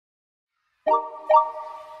Hi,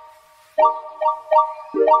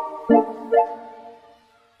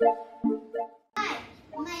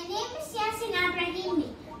 my name is Yasina Brahimi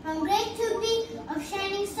from grade 2B of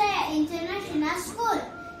Shining Star International School.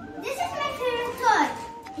 This is my favorite toy.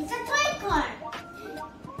 It's a toy car.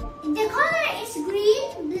 The color is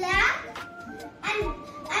green, black, and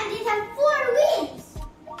it has 4 wheels.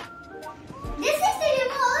 This is the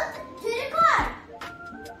remote to the car.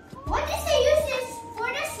 What is the uses for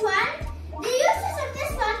this one? The uses of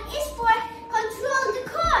this one is for control the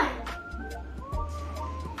car.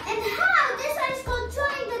 And how this one is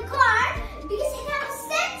controlling the car? Because it has a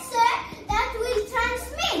sensor that will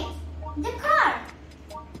transmit the car.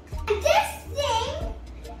 And this thing,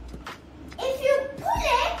 if you pull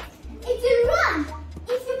it, it will run.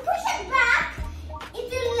 If you push it back, it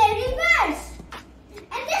will reverse.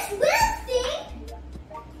 And this wheel thing,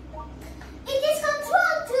 it is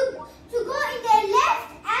controlled to go in the left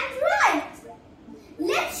and right.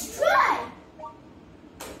 Let's try.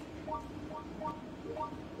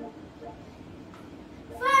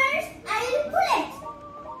 First, I will pull it.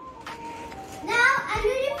 Now I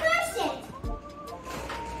will reverse it.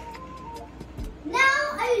 Now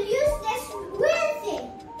I will use this wheel thing.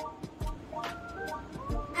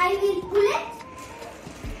 I will pull it.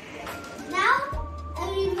 Now I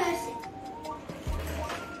will reverse it.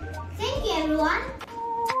 Thank you, everyone.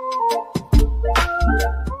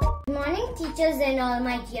 Good morning, teachers and all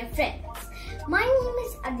my dear friends. My name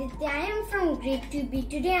is Aditya. I am from grade 2B.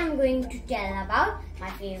 Today I am going to tell about my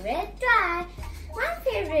favorite toy. My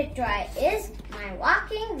favorite toy is my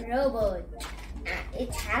walking robot.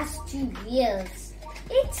 It has 2 wheels.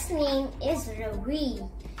 Its name is Ravi,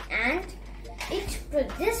 and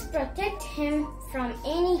this protects him from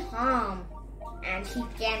any harm, and he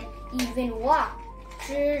can even walk.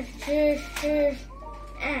 And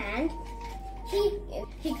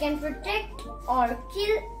he can protect or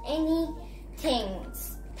kill any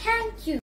things. Thank you.